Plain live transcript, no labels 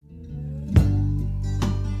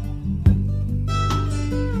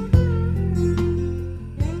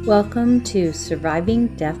Welcome to Surviving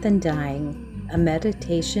Death and Dying, a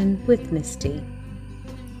meditation with Misty.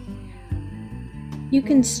 You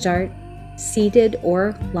can start seated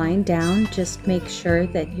or lying down. Just make sure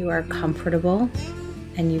that you are comfortable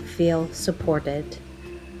and you feel supported.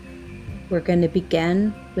 We're going to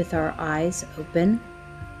begin with our eyes open.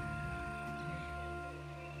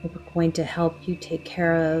 We're going to help you take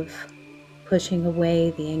care of pushing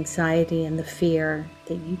away the anxiety and the fear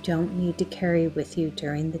that you don't need to carry with you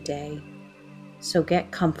during the day. So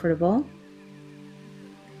get comfortable.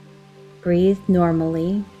 Breathe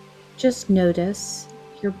normally. Just notice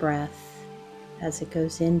your breath as it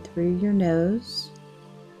goes in through your nose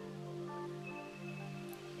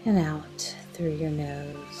and out through your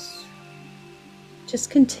nose. Just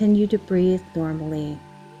continue to breathe normally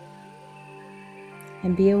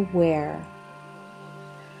and be aware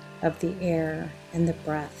of the air and the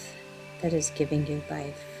breath that is giving you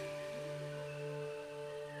life.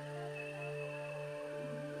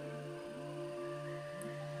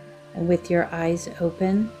 And with your eyes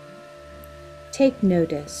open, take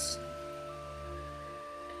notice.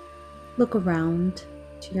 Look around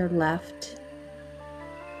to your left,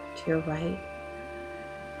 to your right,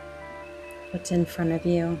 what's in front of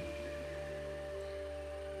you.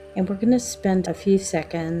 And we're going to spend a few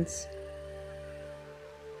seconds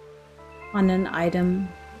on an item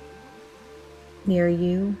near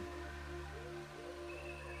you.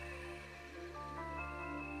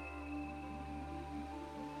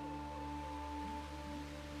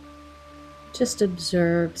 Just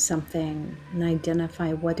observe something and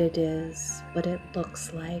identify what it is, what it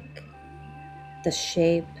looks like, the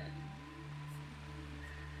shape,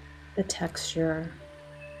 the texture.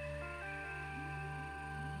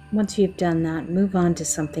 Once you've done that, move on to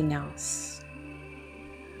something else.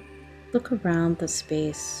 Look around the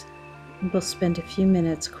space, and we'll spend a few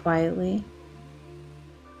minutes quietly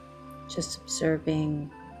just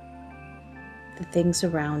observing the things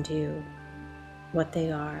around you, what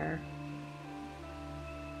they are.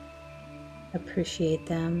 Appreciate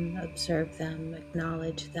them, observe them,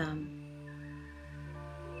 acknowledge them.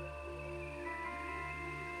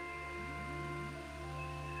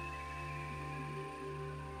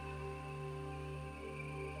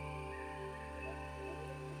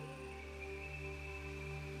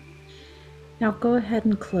 Now go ahead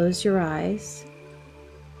and close your eyes,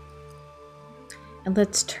 and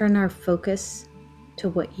let's turn our focus to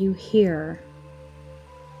what you hear.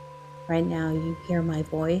 Right now you hear my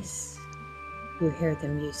voice, you hear the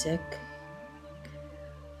music,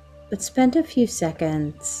 but spend a few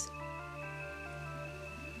seconds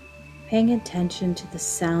paying attention to the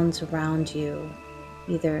sounds around you,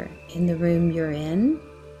 either in the room you're in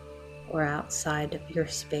or outside of your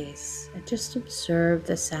space. And just observe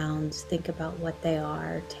the sounds, think about what they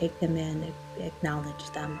are, take them in,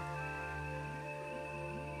 acknowledge them.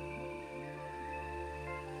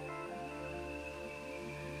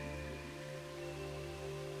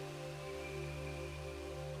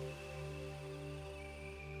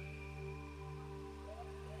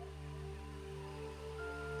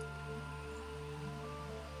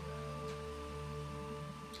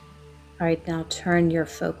 All right, now turn your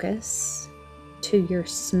focus to your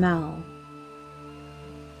smell.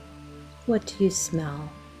 What do you smell?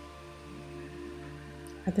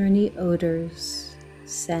 Are there any odors,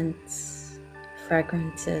 scents,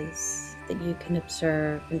 fragrances that you can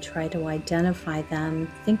observe and try to identify them,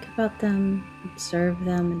 think about them, observe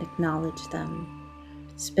them, and acknowledge them?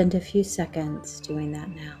 Spend a few seconds doing that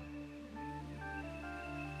now.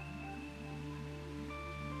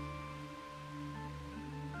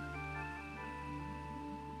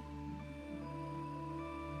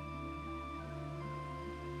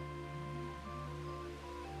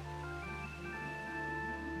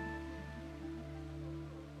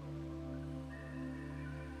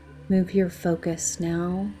 Move your focus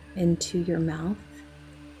now into your mouth.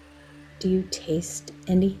 Do you taste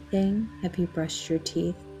anything? Have you brushed your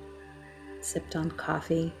teeth? Sipped on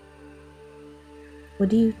coffee? What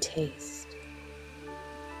do you taste?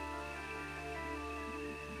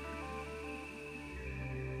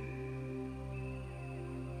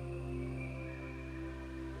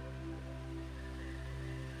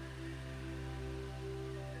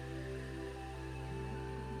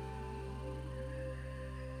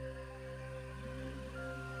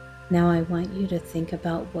 Now I want you to think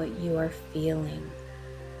about what you are feeling,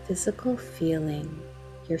 physical feeling,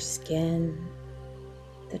 your skin,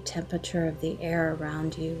 the temperature of the air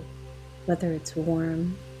around you, whether it's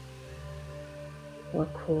warm or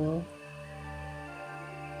cool.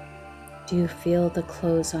 Do you feel the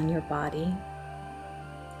clothes on your body?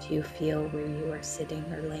 Do you feel where you are sitting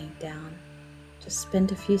or laying down? Just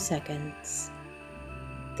spend a few seconds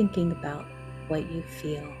thinking about what you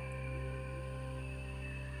feel.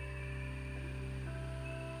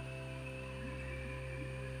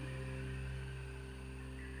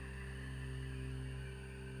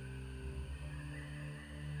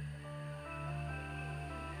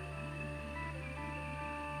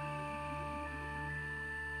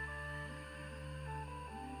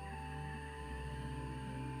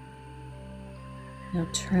 Now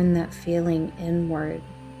turn that feeling inward.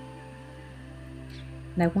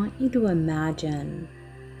 And I want you to imagine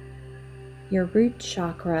your root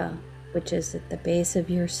chakra, which is at the base of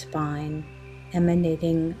your spine,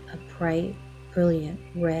 emanating a bright, brilliant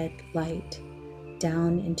red light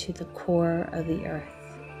down into the core of the earth,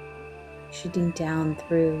 shooting down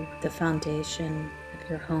through the foundation of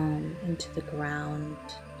your home into the ground,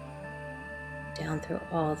 down through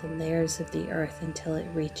all the layers of the earth until it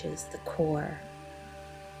reaches the core.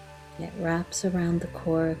 And it wraps around the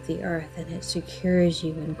core of the earth and it secures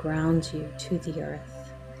you and grounds you to the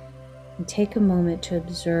earth. And take a moment to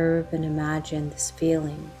observe and imagine this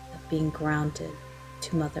feeling of being grounded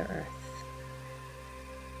to Mother Earth.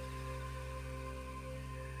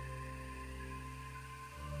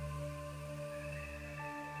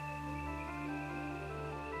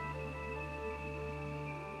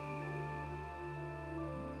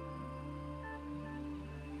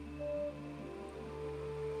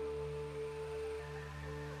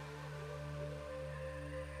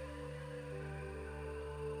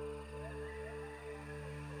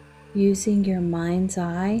 Using your mind's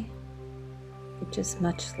eye, which is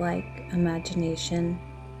much like imagination,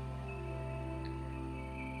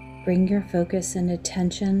 bring your focus and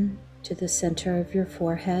attention to the center of your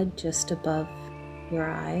forehead, just above your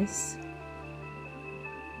eyes.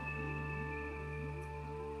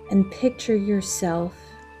 And picture yourself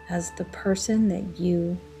as the person that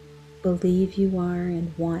you believe you are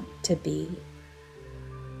and want to be.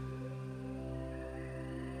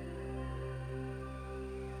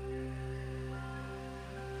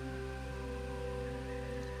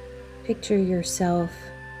 Picture yourself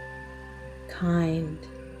kind,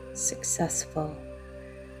 successful,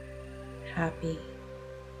 happy,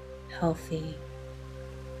 healthy.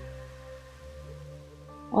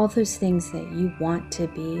 All those things that you want to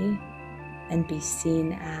be and be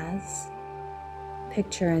seen as.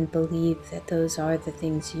 Picture and believe that those are the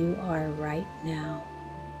things you are right now.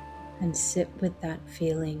 And sit with that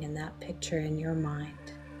feeling and that picture in your mind.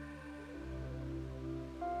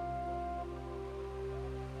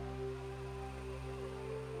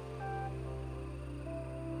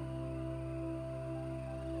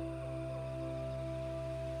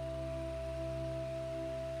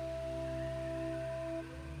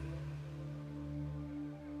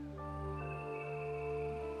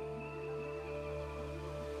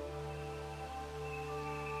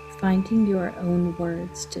 Finding your own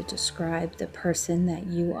words to describe the person that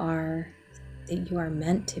you are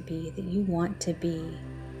meant to be, that you want to be,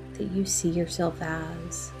 that you see yourself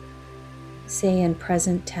as. Say in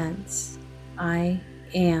present tense, I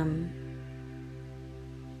am,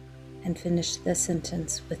 and finish the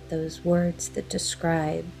sentence with those words that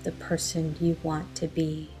describe the person you want to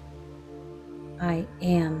be. I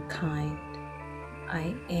am kind.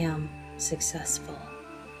 I am successful.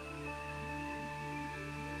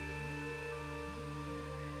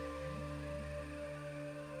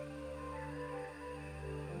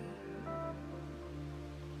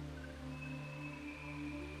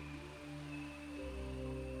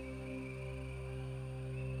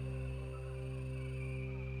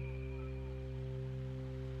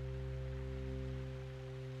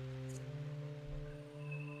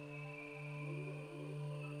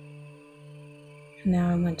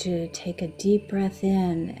 Now I want you to take a deep breath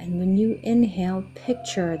in, and when you inhale,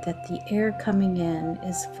 picture that the air coming in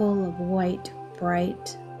is full of white,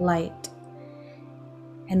 bright light.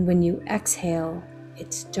 And when you exhale,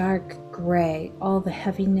 it's dark gray. All the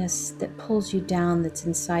heaviness that pulls you down that's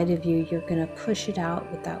inside of you, you're going to push it out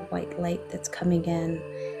with that white light that's coming in,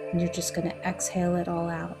 and you're just going to exhale it all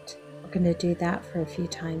out. We're going to do that for a few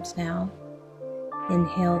times now.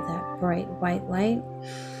 Inhale that bright white light.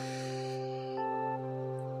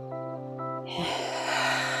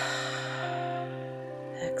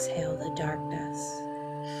 Exhale the darkness.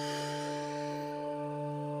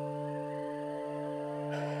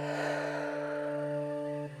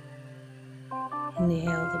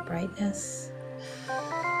 Inhale the brightness.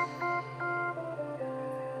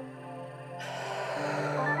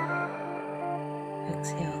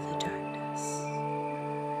 Exhale the darkness.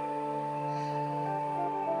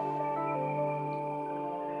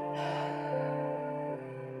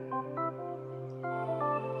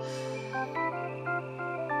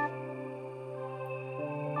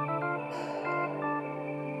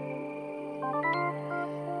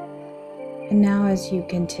 And now as you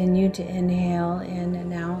continue to inhale in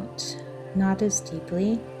and out, not as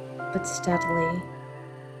deeply, but steadily,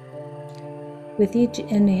 with each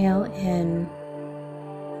inhale in,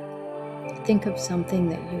 think of something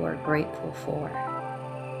that you are grateful for.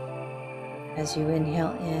 As you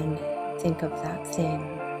inhale in, think of that thing,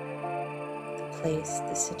 the place,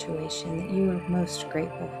 the situation that you are most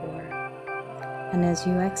grateful for. And as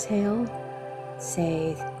you exhale,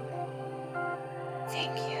 say,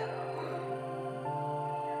 thank you.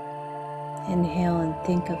 Inhale and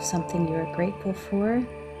think of something you are grateful for.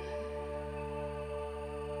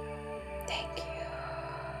 Thank you.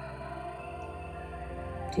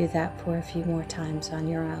 Do that for a few more times on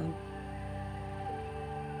your own.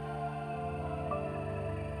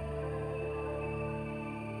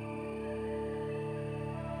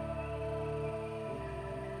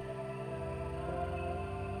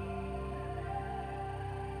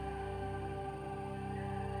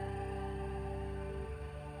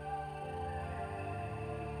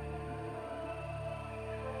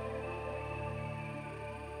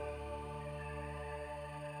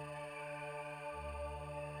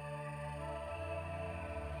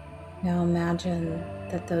 Now imagine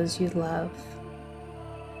that those you love,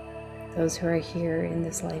 those who are here in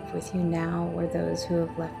this life with you now, or those who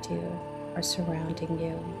have left you, are surrounding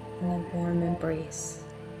you in a warm embrace,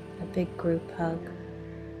 a big group hug.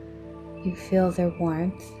 You feel their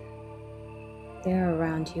warmth. They're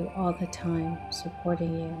around you all the time,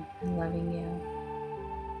 supporting you and loving you.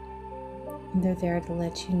 And they're there to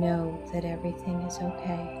let you know that everything is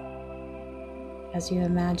okay. As you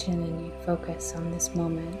imagine and you focus on this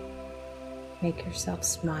moment, make yourself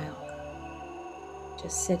smile.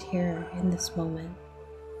 Just sit here in this moment,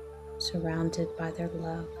 surrounded by their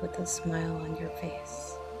love with a smile on your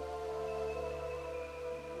face.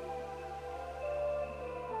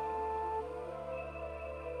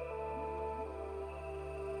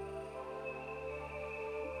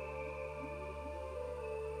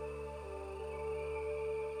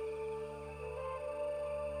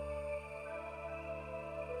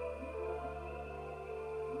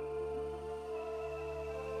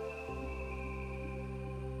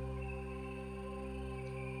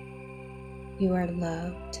 You are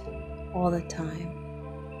loved all the time,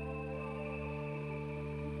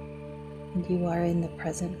 and you are in the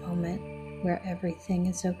present moment where everything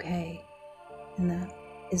is okay, and that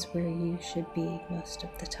is where you should be most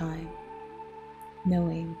of the time,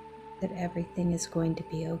 knowing that everything is going to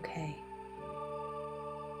be okay.